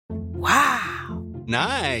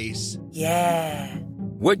Nice. Yeah.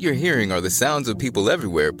 What you're hearing are the sounds of people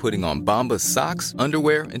everywhere putting on Bombas socks,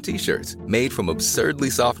 underwear, and T-shirts made from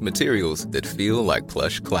absurdly soft materials that feel like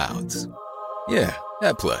plush clouds. Yeah,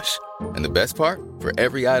 that plush. And the best part? For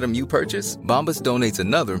every item you purchase, Bombas donates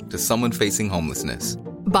another to someone facing homelessness.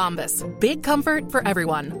 Bombas. Big comfort for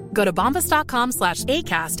everyone. Go to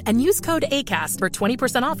bombas.com/ACAST and use code ACAST for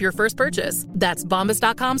 20% off your first purchase. That's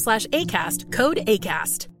bombas.com/ACAST. Code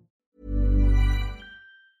ACAST.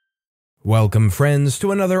 Welcome, friends,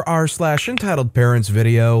 to another r/EntitledParents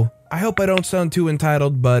video. I hope I don't sound too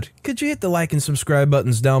entitled, but could you hit the like and subscribe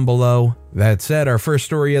buttons down below? That said, our first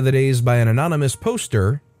story of the day is by an anonymous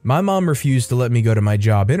poster. My mom refused to let me go to my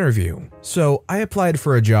job interview, so I applied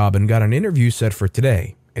for a job and got an interview set for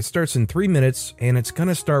today. It starts in 3 minutes, and it's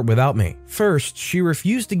gonna start without me. First, she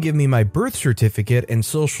refused to give me my birth certificate and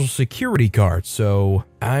social security card, so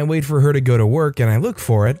I wait for her to go to work and I look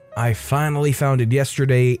for it. I finally found it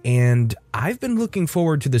yesterday, and I've been looking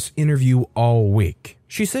forward to this interview all week.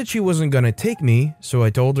 She said she wasn't gonna take me, so I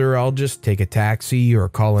told her I'll just take a taxi or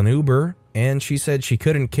call an Uber, and she said she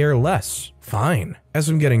couldn't care less. Fine. As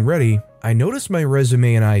I'm getting ready, I notice my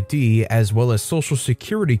resume and ID as well as social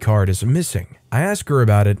security card is missing. I ask her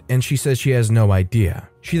about it and she says she has no idea.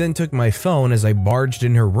 She then took my phone as I barged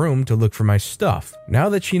in her room to look for my stuff. Now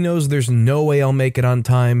that she knows there's no way I'll make it on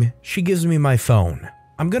time, she gives me my phone.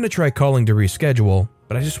 I'm gonna try calling to reschedule,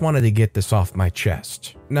 but I just wanted to get this off my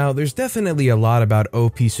chest. Now, there's definitely a lot about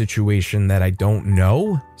OP's situation that I don't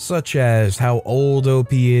know, such as how old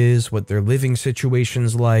OP is, what their living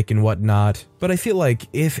situation's like, and whatnot. But I feel like,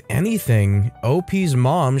 if anything, OP's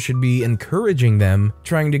mom should be encouraging them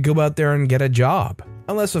trying to go out there and get a job.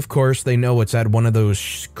 Unless, of course, they know it's at one of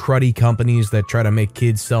those cruddy companies that try to make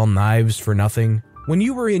kids sell knives for nothing. When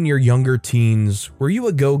you were in your younger teens, were you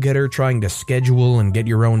a go-getter trying to schedule and get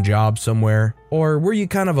your own job somewhere? Or were you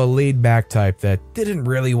kind of a laid-back type that didn't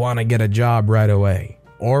really want to get a job right away?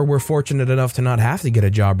 Or were fortunate enough to not have to get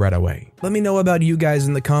a job right away? Let me know about you guys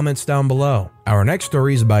in the comments down below. Our next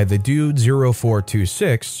story is by the Dude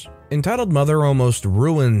 0426, entitled Mother Almost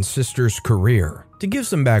Ruined Sister's Career. To give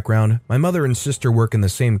some background, my mother and sister work in the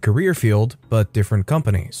same career field, but different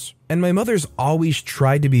companies. And my mother's always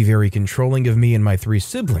tried to be very controlling of me and my 3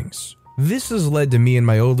 siblings. This has led to me and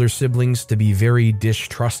my older siblings to be very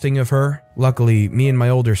distrusting of her. Luckily, me and my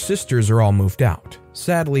older sisters are all moved out.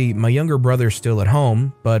 Sadly, my younger brother's still at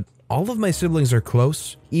home, but all of my siblings are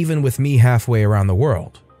close, even with me halfway around the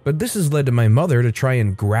world. But this has led to my mother to try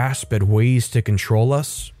and grasp at ways to control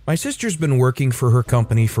us. My sister's been working for her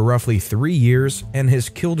company for roughly 3 years and has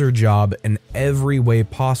killed her job in every way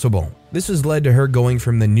possible. This has led to her going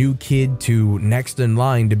from the new kid to next in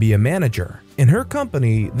line to be a manager. In her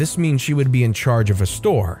company, this means she would be in charge of a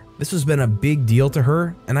store. This has been a big deal to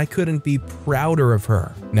her, and I couldn't be prouder of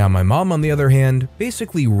her. Now, my mom, on the other hand,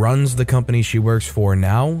 basically runs the company she works for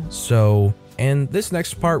now, and this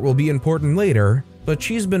next part will be important later, but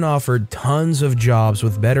she's been offered tons of jobs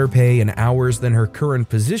with better pay and hours than her current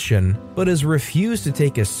position, but has refused to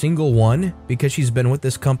take a single one because she's been with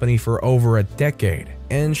this company for over a decade.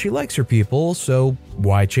 And she likes her people, so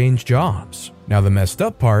why change jobs? Now, the messed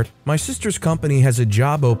up part, my sister's company has a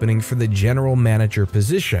job opening for the general manager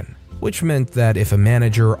position, which meant that if a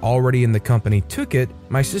manager already in the company took it,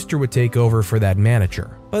 my sister would take over for that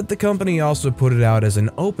manager. But the company also put it out as an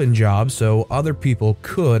open job so other people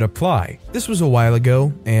could apply. This was a while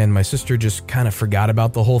ago, and my sister just kind of forgot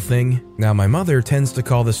about the whole thing. Now, my mother tends to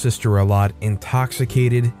call the sister a lot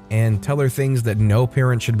intoxicated and tell her things that no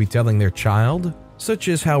parent should be telling their child, such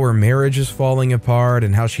as how her marriage is falling apart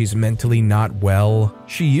and how she's mentally not well.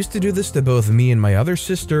 She used to do this to both me and my other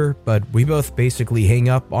sister, but we both basically hang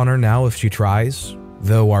up on her now if she tries,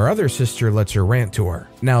 though our other sister lets her rant to her.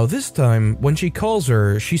 Now, this time, when she calls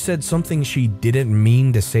her, she said something she didn't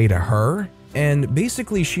mean to say to her, and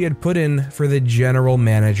basically she had put in for the general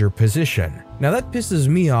manager position. Now, that pisses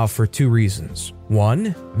me off for 2 reasons.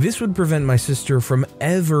 1, this would prevent my sister from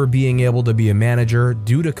ever being able to be a manager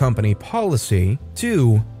due to company policy.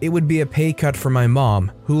 2, it would be a pay cut for my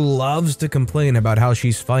mom, who loves to complain about how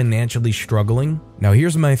she's financially struggling. Now,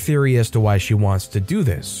 here's my theory as to why she wants to do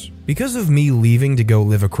this. Because of me leaving to go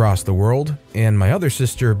live across the world, and my other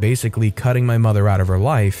sister basically cutting my mother out of her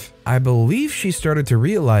life, I believe she started to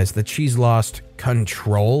realize that she's lost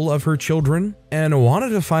control of her children and wanted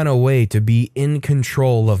to find a way to be in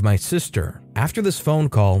control of my sister. After this phone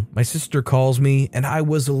call, my sister calls me and I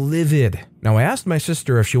was livid. Now, I asked my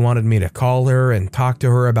sister if she wanted me to call her and talk to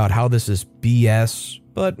her about how this is BS,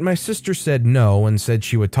 But my sister said no and said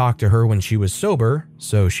she would talk to her when she was sober,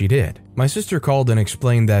 so she did. My sister called and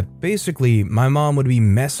explained that basically my mom would be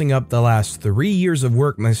messing up the last 3 years of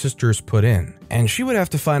work my sister's put in, and she would have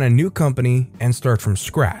to find a new company and start from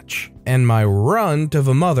scratch. And my runt of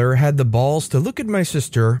a mother had the balls to look at my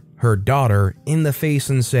sister, her daughter, in the face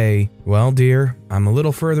and say, "Well, dear, I'm a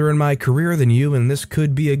little further in my career than you and this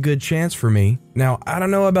could be a good chance for me." Now, I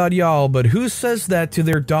don't know about y'all, but who says that to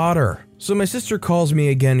their daughter? So my sister calls me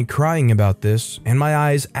again crying about this, and my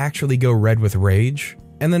eyes actually go red with rage.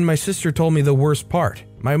 And then my sister told me the worst part.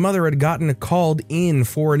 My mother had gotten called in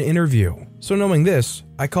for an interview. So knowing this,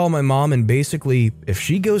 I call my mom and basically, if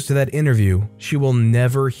she goes to that interview, she will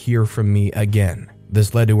never hear from me again.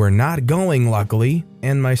 This led to her not going, luckily,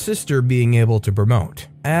 and my sister being able to promote.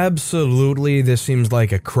 Absolutely, this seems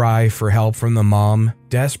like a cry for help from the mom,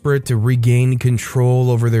 desperate to regain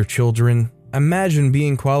control over their children. Imagine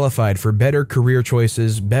being qualified for better career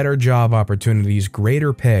choices, better job opportunities,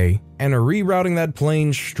 greater pay, and rerouting that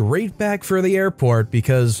plane straight back for the airport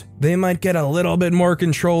because they might get a little bit more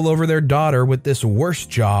control over their daughter with this worst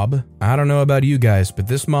job. I don't know about you guys, but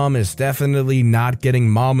this mom is definitely not getting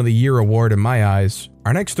Mom of the Year award in my eyes.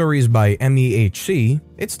 Our next story is by MEHC.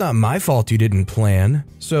 It's not my fault you didn't plan.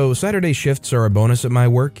 So Saturday shifts are a bonus at my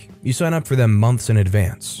work. You sign up for them months in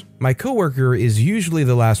advance. My coworker is usually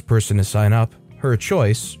the last person to sign up, her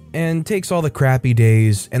choice, and takes all the crappy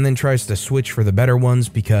days and then tries to switch for the better ones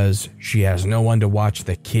because she has no one to watch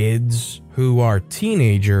the kids, who are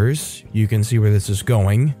teenagers. You can see where this is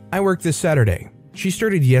going. I work this Saturday. She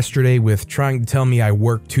started yesterday with trying to tell me I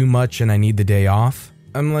work too much and I need the day off.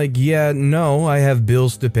 I'm like, yeah, no, I have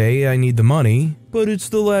bills to pay, I need the money. But it's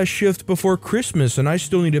the last shift before Christmas and I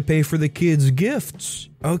still need to pay for the kids' gifts.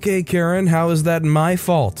 Okay, Karen, how is that my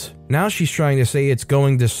fault? Now she's trying to say it's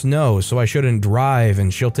going to snow, so I shouldn't drive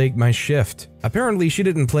and she'll take my shift. Apparently she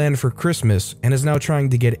didn't plan for Christmas and is now trying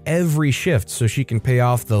to get every shift so she can pay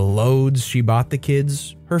off the loads she bought the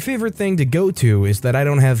kids. Her favorite thing to go to is that I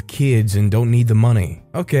don't have kids and don't need the money.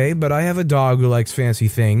 Okay, but I have a dog who likes fancy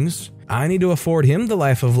things. I need to afford him the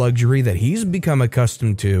life of luxury that he's become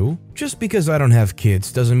accustomed to. Just because I don't have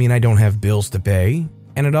kids doesn't mean I don't have bills to pay.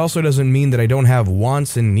 And it also doesn't mean that I don't have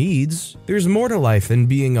wants and needs. There's more to life than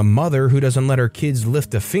being a mother who doesn't let her kids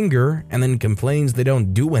lift a finger and then complains they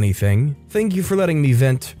don't do anything. Thank you for letting me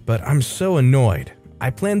vent, but I'm so annoyed. I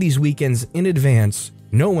planned these weekends in advance,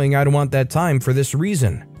 knowing I'd want that time for this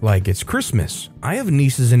reason. Like it's Christmas. I have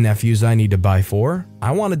nieces and nephews I need to buy for.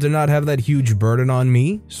 I wanted to not have that huge burden on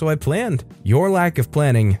me, so I planned. Your lack of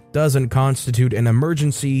planning doesn't constitute an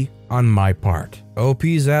emergency on my part.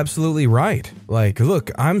 OP's absolutely right. Like, look,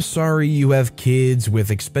 I'm sorry you have kids with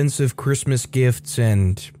expensive Christmas gifts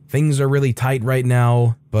and things are really tight right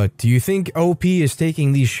now, but do you think OP is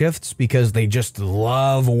taking these shifts because they just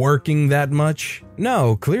love working that much?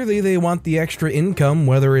 No, clearly they want the extra income,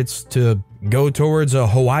 whether it's to go towards a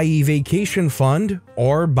Hawaii vacation fund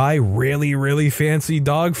or buy really, really fancy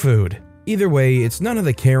dog food. Either way, it's none of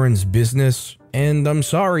the Karen's business. And I'm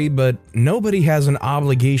sorry, but nobody has an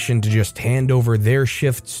obligation to just hand over their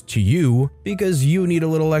shifts to you because you need a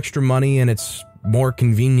little extra money and it's more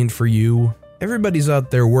convenient for you. Everybody's out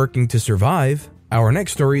there working to survive. Our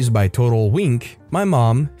next story is by Total Wink. My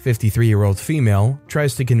mom, 53-year-old female,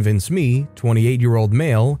 tries to convince me, 28-year-old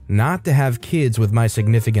male, not to have kids with my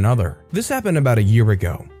significant other. This happened about a year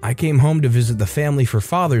ago. I came home to visit the family for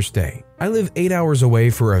Father's Day. I live 8 hours away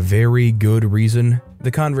for a very good reason.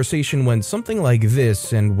 The conversation went something like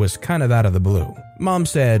this and was kind of out of the blue. Mom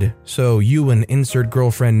said, "So you and insert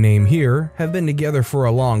girlfriend name here have been together for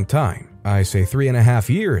a long time." I say 3.5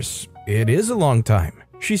 years. It is a long time.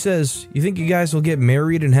 She says, "You think you guys will get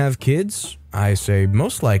married and have kids?" I say,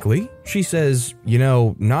 "Most likely." She says, "You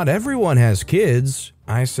know, not everyone has kids."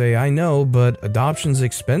 I say, "I know, but adoption's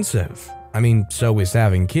expensive. I mean, so is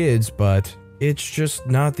having kids, but it's just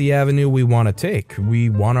not the avenue we want to take. We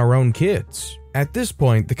want our own kids." At this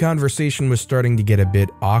point, the conversation was starting to get a bit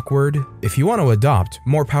awkward. If you want to adopt,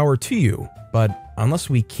 more power to you. But unless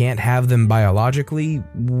we can't have them biologically,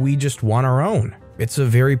 we just want our own. It's a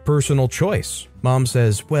very personal choice. Mom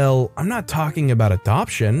says, "Well, I'm not talking about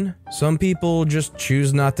adoption. Some people just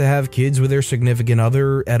choose not to have kids with their significant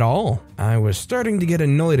other at all." I was starting to get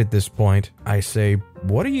annoyed at this point. I say,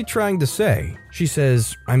 "What are you trying to say?" She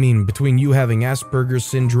says, "I mean, between you having Asperger's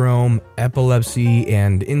syndrome, epilepsy,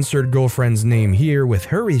 and insert girlfriend's name here with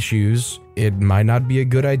her issues, it might not be a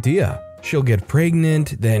good idea." She'll get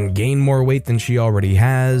pregnant, then gain more weight than she already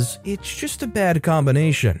has. It's just a bad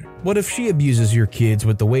combination. What if she abuses your kids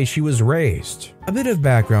with the way she was raised? A bit of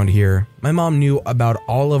background here. My mom knew about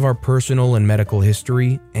all of our personal and medical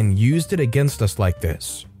history and used it against us like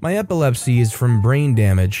this. My epilepsy is from brain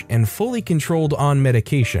damage and fully controlled on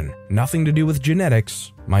medication, nothing to do with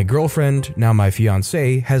genetics. My girlfriend, now my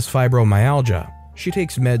fiancée, has fibromyalgia. She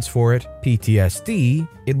takes meds for it. PTSD,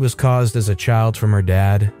 it was caused as a child from her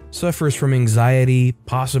dad. Suffers from anxiety,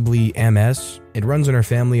 possibly MS. It runs in her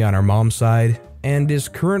family on her mom's side, and is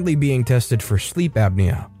currently being tested for sleep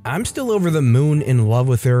apnea. I'm still over the moon in love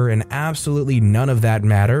with her, and absolutely none of that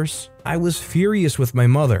matters. I was furious with my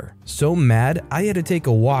mother, so mad I had to take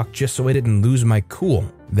a walk just so I didn't lose my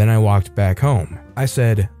cool. Then I walked back home. I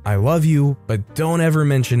said, I love you, but don't ever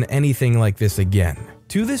mention anything like this again.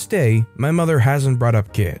 To this day, my mother hasn't brought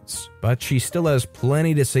up kids, but she still has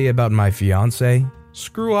plenty to say about my fiance.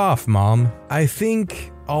 Screw off, Mom. I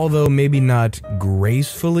think, although maybe not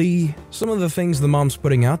gracefully, some of the things the mom's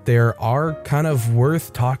putting out there are kind of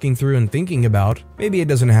worth talking through and thinking about. Maybe it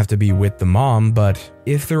doesn't have to be with the mom, but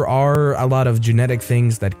if there are a lot of genetic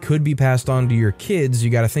things that could be passed on to your kids, you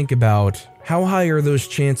gotta think about how high are those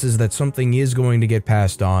chances that something is going to get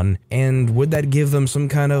passed on, and would that give them some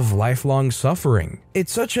kind of lifelong suffering?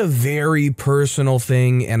 It's such a very personal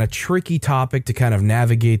thing and a tricky topic to kind of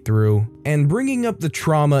navigate through, and bringing up the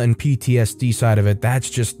trauma and PTSD side of it, that's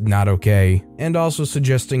just not okay. And also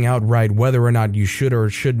suggesting outright whether or not you should or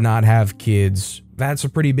should not have kids, that's a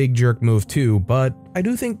pretty big jerk move too, but I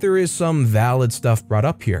do think there is some valid stuff brought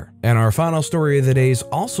up here. And our final story of the day is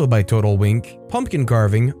also by Total Wink. Pumpkin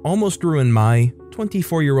carving almost ruined my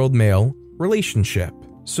 24-year-old male relationship.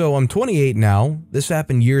 So I'm 28 now. This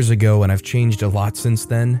happened years ago and I've changed a lot since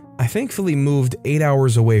then. I thankfully moved 8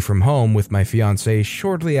 hours away from home with my fiancé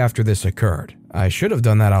shortly after this occurred. I should have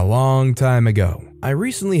done that a long time ago. I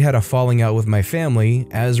recently had a falling out with my family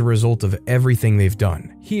as a result of everything they've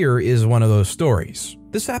done. Here is one of those stories.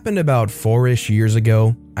 This happened about 4-ish years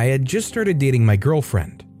ago. I had just started dating my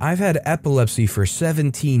girlfriend. I've had epilepsy for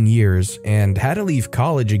 17 years and had to leave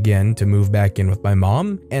college again to move back in with my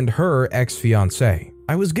mom and her ex-fiancé.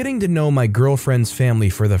 I was getting to know my girlfriend's family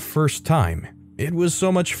for the first time. It was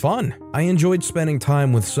so much fun. I enjoyed spending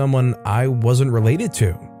time with someone I wasn't related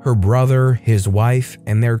to. Her brother, his wife,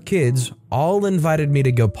 and their kids all invited me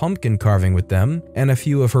to go pumpkin carving with them and a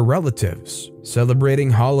few of her relatives, celebrating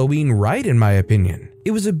Halloween right, in my opinion.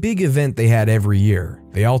 It was a big event they had every year.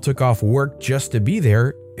 They all took off work just to be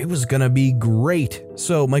there. It was gonna be great.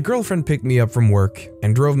 So my girlfriend picked me up from work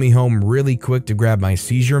and drove me home really quick to grab my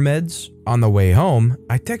seizure meds. On the way home,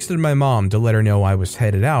 I texted my mom to let her know I was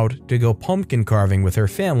headed out to go pumpkin carving with her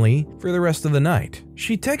family for the rest of the night.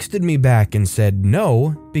 She texted me back and said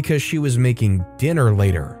no because she was making dinner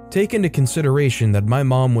later. Take into consideration that my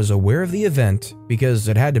mom was aware of the event because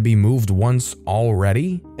it had to be moved once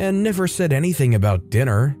already and never said anything about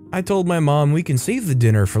dinner. I told my mom we can save the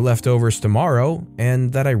dinner for leftovers tomorrow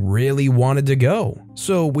and that I really wanted to go.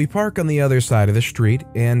 So we park on the other side of the street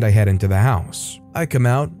and I head into the house. I come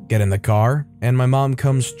out, get in the car, and my mom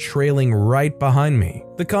comes trailing right behind me.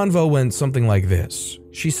 The convo went something like this.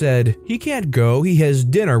 She said, "He can't go, he has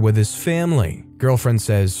dinner with his family." Girlfriend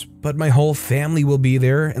says, "But my whole family will be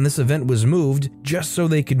there and this event was moved just so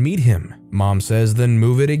they could meet him." Mom says, "Then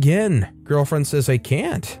move it again." Girlfriend says, "I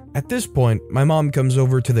can't." At this point, my mom comes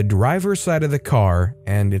over to the driver's side of the car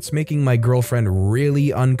and it's making my girlfriend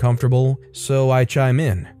really uncomfortable, so I chime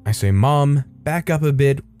in. I say, "Mom, back up a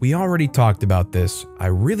bit, we already talked about this. I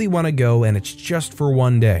really want to go and it's just for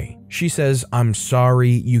one day." She says, "I'm sorry,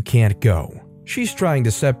 you can't go. She's trying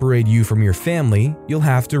to separate you from your family, you'll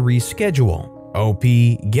have to reschedule.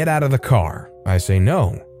 OP, get out of the car." I say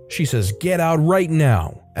no. She says, "Get out right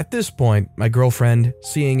now." At this point, my girlfriend,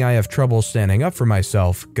 seeing I have trouble standing up for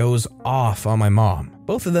myself, goes off on my mom.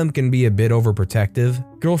 Both of them can be a bit overprotective.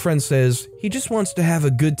 Girlfriend says, "He just wants to have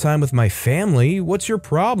a good time with my family. What's your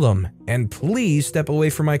problem? And please step away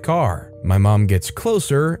from my car." My mom gets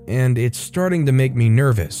closer and it's starting to make me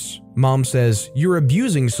nervous. Mom says, "You're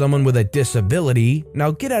abusing someone with a disability.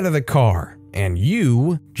 Now get out of the car. And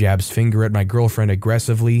you," jabs finger at my girlfriend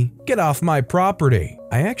aggressively, "get off my property."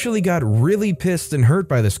 I actually got really pissed and hurt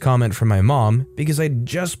by this comment from my mom because I'd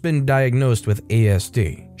just been diagnosed with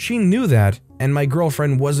ASD. She knew that, and my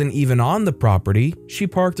girlfriend wasn't even on the property. She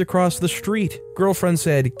parked across the street. Girlfriend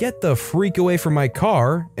said, "Get the freak away from my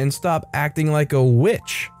car and stop acting like a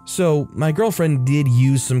witch." So my girlfriend did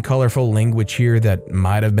use some colorful language here that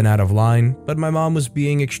might have been out of line, but my mom was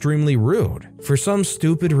being extremely rude. For some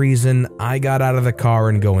stupid reason, I got out of the car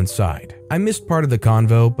and go inside. I missed part of the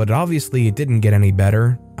convo, but obviously it didn't get any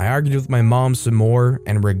better. I argued with my mom some more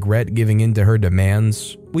and regret giving in to her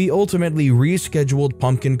demands. We ultimately rescheduled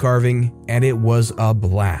pumpkin carving, and it was a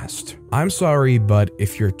blast. I'm sorry, but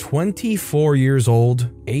if you're 24 years old,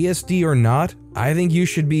 ASD or not, I think you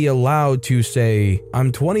should be allowed to say,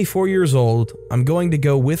 I'm 24 years old, I'm going to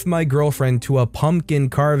go with my girlfriend to a pumpkin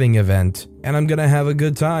carving event, and I'm gonna have a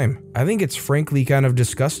good time. I think it's frankly kind of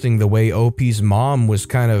disgusting the way OP's mom was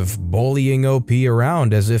kind of bullying OP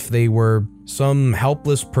around as if they were some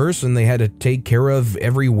helpless person they had to take care of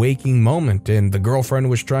every waking moment, and the girlfriend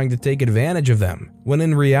was trying to take advantage of them. When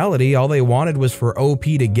in reality, all they wanted was for OP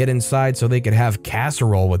to get inside so they could have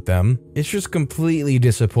casserole with them. It's just completely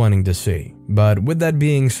disappointing to see. But with that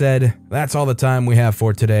being said, that's all the time we have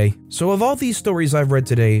for today. So of all these stories I've read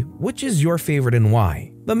today, which is your favorite and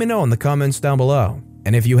why? Let me know in the comments down below.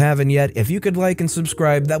 And if you haven't yet, if you could like and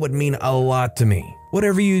subscribe, that would mean a lot to me.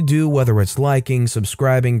 Whatever you do, whether it's liking,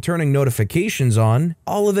 subscribing, turning notifications on,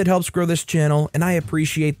 all of it helps grow this channel, and I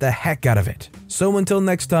appreciate the heck out of it. So until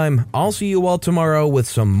next time, I'll see you all tomorrow with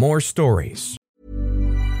some more stories.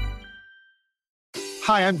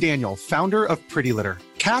 Hi, I'm Daniel, founder of Pretty Litter.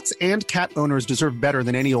 Cats and cat owners deserve better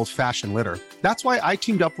than any old-fashioned litter. That's why I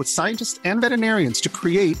teamed up with scientists and veterinarians to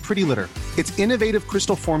create Pretty Litter. Its innovative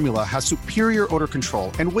crystal formula has superior odor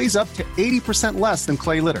control and weighs up to 80% less than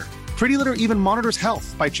clay litter. Pretty Litter even monitors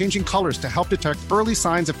health by changing colors to help detect early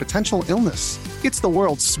signs of potential illness. It's the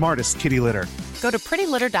world's smartest kitty litter. Go to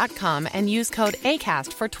prettylitter.com and use code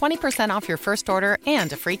ACAST for 20% off your first order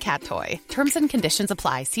and a free cat toy. Terms and conditions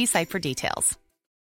apply. See site for details.